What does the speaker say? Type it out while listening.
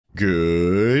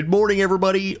Good morning,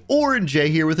 everybody. Orange J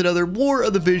here with another War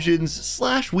of the Visions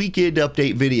 / weekend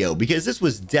update video, because this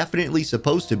was definitely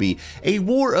supposed to be a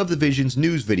War of the Visions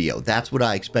news video. That's what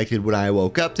I expected when I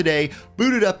woke up today,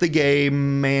 booted up the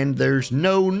game, and there's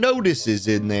no notices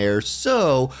in there.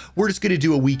 So we're just going to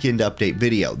do a weekend update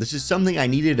video. This is something I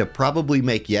needed to probably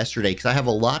make yesterday because I have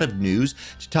a lot of news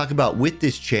to talk about with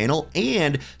this channel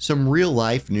and some real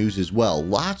life news as well.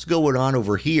 Lots going on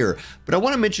over here, but I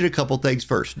want to mention a couple things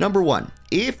first. Number one,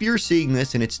 if you're seeing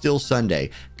this and it's still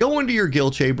Sunday, go into your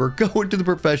guild chamber, go into the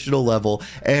professional level,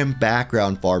 and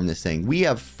background farm this thing. We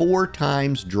have 4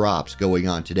 times drops going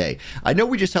on today. I know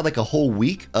we just had like a whole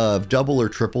week of double or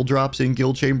triple drops in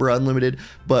guild chamber unlimited,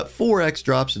 but 4x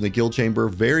drops in the guild chamber,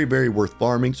 very, very worth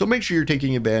farming. So make sure you're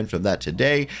taking advantage of that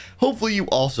today. Hopefully you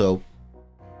also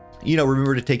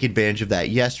remember to take advantage of that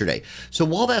yesterday. So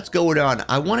while that's going on,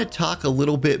 I want to talk a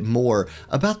little bit more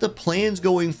about the plans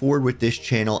going forward with this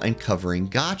channel and covering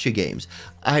gacha games.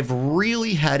 I've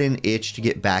really had an itch to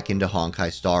get back into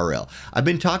Honkai Star Rail. I've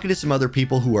been talking to some other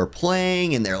people who are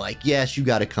playing and they're like, yes, you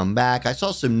got to come back. I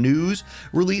saw some news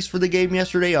released for the game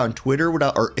yesterday on Twitter,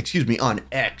 on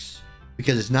X.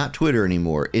 Because it's not Twitter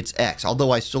anymore, it's X. Although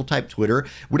I still type Twitter.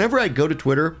 Whenever I go to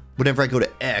Twitter, whenever I go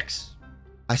to X,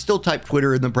 I still type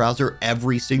Twitter in the browser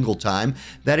every single time.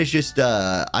 That is just,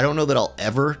 I don't know that I'll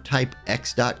ever type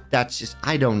X. That's just,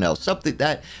 I don't know. Something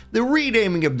that, the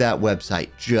renaming of that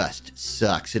website just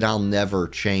sucks, and I'll never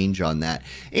change on that.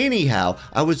 Anyhow,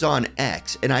 I was on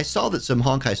X, and I saw that some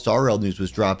Honkai Star Rail news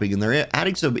was dropping, and they're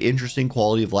adding some interesting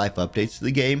quality of life updates to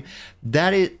the game.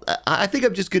 I think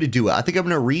I'm just going to do it. I think I'm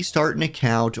going to restart an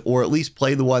account, or at least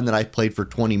play the one that I played for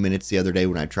 20 minutes the other day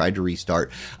when I tried to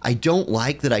restart. I don't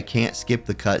like that I can't skip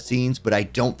the cutscenes, but I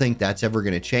don't think that's ever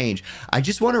going to change. I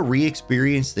just want to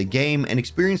re-experience the game and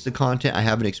experience the content I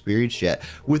haven't experienced yet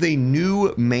with a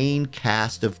new main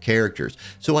cast of characters.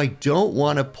 So I don't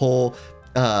want to pull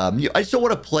I just don't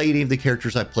want to play any of the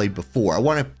characters I played before. I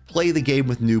want to play the game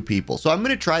with new people. So I'm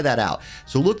going to try that out.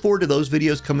 So look forward to those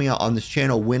videos coming out on this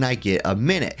channel when I get a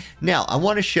minute. Now, I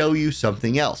want to show you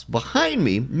something else. Behind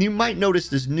me, you might notice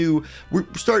this new, we're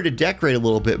starting to decorate a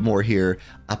little bit more here.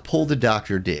 I pulled the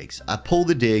Dr. Diggs. I pulled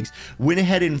the Diggs, went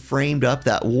ahead and framed up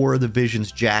that War of the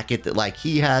Visions jacket that like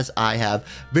he has, I have.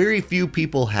 Very few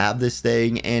people have this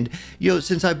thing. And,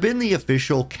 since I've been the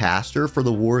official caster for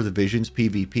the War of the Visions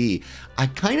PvP, I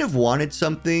kind of wanted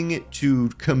something to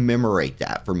commemorate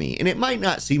that for me. And it might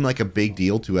not seem like a big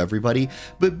deal to everybody,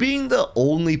 but being the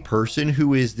only person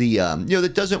who is the,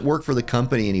 that doesn't work for the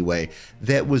company anyway,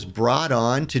 that was brought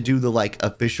on to do the like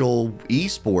official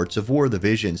esports of War of the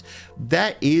Visions,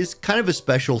 that is kind of a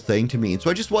special thing to me. And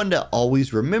so I just wanted to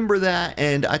always remember that.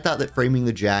 And I thought that framing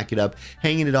the jacket up,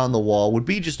 hanging it on the wall would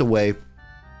be just a way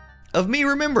of me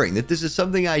remembering that this is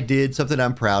something I did, something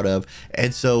I'm proud of.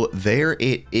 And so there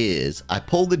it is. I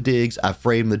pulled the Diggs, I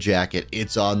framed the jacket,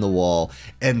 it's on the wall,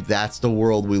 and that's the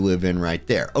world we live in right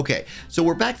there. Okay, so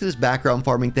we're back to this background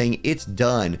farming thing. It's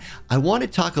done. I want to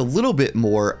talk a little bit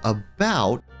more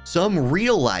about some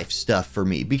real life stuff for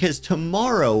me, because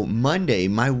tomorrow, Monday,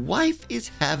 my wife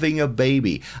is having a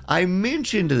baby. I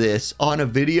mentioned this on a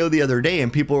video the other day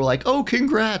and people were like, oh,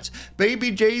 congrats,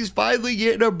 baby Jay's finally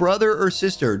getting a brother or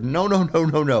sister. No.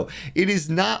 It is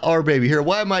not our baby. Here,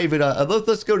 why am I even,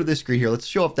 let's go to this screen here. Let's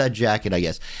show off that jacket, I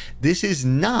guess. This is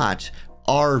not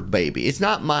our baby. It's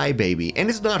not my baby, and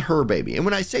it's not her baby. And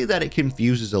when I say that, it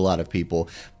confuses a lot of people.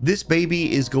 This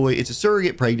baby is it's a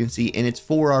surrogate pregnancy, and it's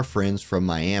for our friends from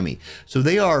Miami. So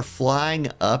they are flying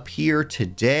up here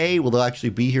today. Well, they'll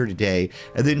actually be here today,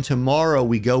 and then tomorrow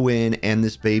we go in and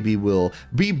this baby will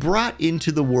be brought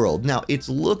into the world. Now, it's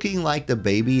looking like the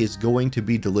baby is going to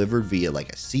be delivered via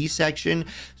like a C-section.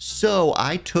 So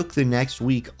I took the next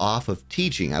week off of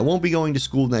teaching. I won't be going to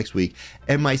school next week,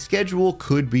 and my schedule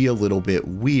could be a little bit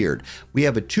weird. We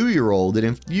have a 2-year-old, and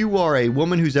if you are a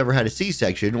woman who's ever had a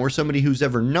C-section, or somebody who's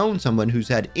ever known someone who's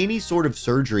had any sort of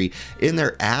surgery in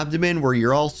their abdomen where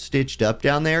you're all stitched up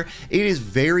down there, it is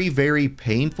very, very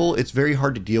painful. It's very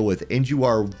hard to deal with, and you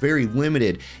are very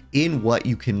limited in what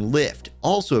you can lift.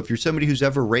 Also, if you're somebody who's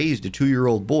ever raised a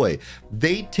 2-year-old boy,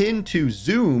 they tend to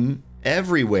zoom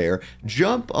everywhere,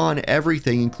 jump on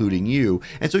everything, including you.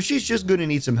 And so she's just going to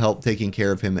need some help taking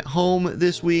care of him at home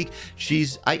this week.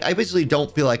 I basically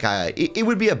don't feel like it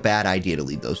would be a bad idea to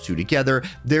leave those two together.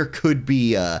 There could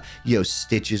be,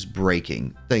 stitches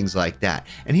breaking, things like that.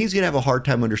 And he's going to have a hard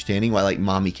time understanding why like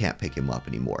mommy can't pick him up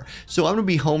anymore. So I'm going to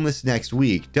be home this next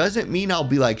week. Doesn't mean I'll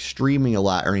be like streaming a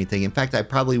lot or anything. In fact, I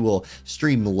probably will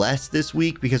stream less this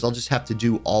week because I'll just have to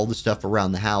do all the stuff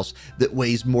around the house that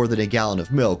weighs more than a gallon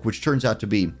of milk, which turns out to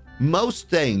be most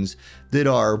things that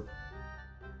are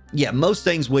Yeah, most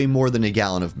things weigh more than a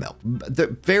gallon of milk.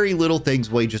 The very little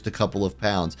things weigh just a couple of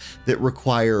pounds that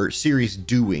require serious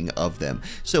doing of them.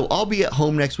 So I'll be at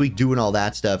home next week doing all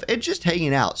that stuff and just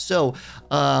hanging out. So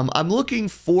I'm looking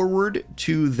forward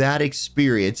to that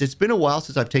experience. It's been a while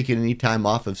since I've taken any time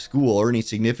off of school or any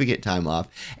significant time off.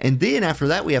 And then after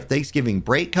that, we have Thanksgiving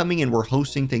break coming, and we're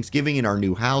hosting Thanksgiving in our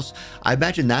new house. I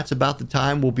imagine that's about the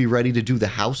time we'll be ready to do the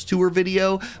house tour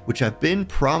video, which I've been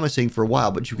promising for a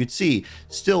while, but you could see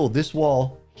still this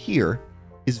wall here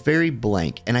is very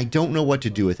blank and I don't know what to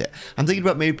do with it. I'm thinking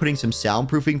about maybe putting some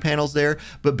soundproofing panels there,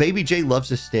 but Baby J loves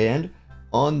to stand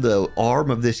on the arm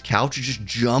of this couch and just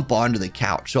jump onto the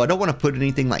couch. So I don't want to put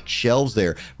anything like shelves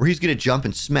there where he's going to jump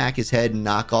and smack his head and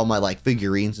knock all my like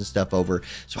figurines and stuff over.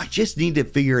 So I just need to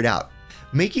figure it out.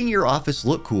 Making your office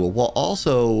look cool while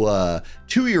also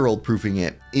 2-year-old proofing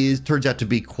it turns out to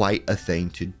be quite a thing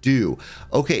to do.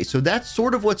 Okay, so that's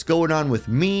sort of what's going on with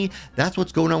me. That's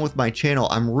what's going on with my channel.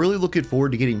 I'm really looking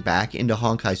forward to getting back into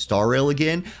Honkai Star Rail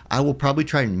again. I will probably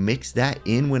try and mix that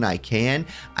in when I can.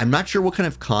 I'm not sure what kind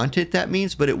of content that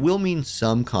means, but it will mean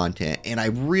some content. And I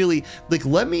really, like,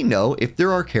 let me know if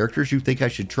there are characters you think I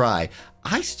should try.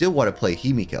 I still want to play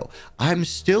Himiko. I'm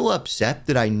still upset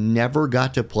that I never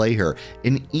got to play her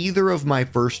in either of my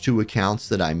first 2 accounts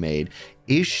that I made.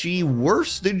 Is she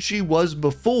worse than she was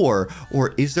before?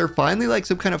 Or is there finally like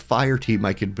some kind of fire team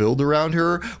I could build around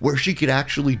her where she could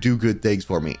actually do good things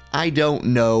for me? I don't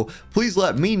know. Please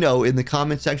let me know in the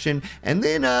comment section. And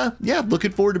then, yeah,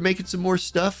 looking forward to making some more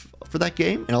stuff for that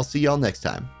game. And I'll see y'all next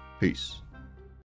time. Peace.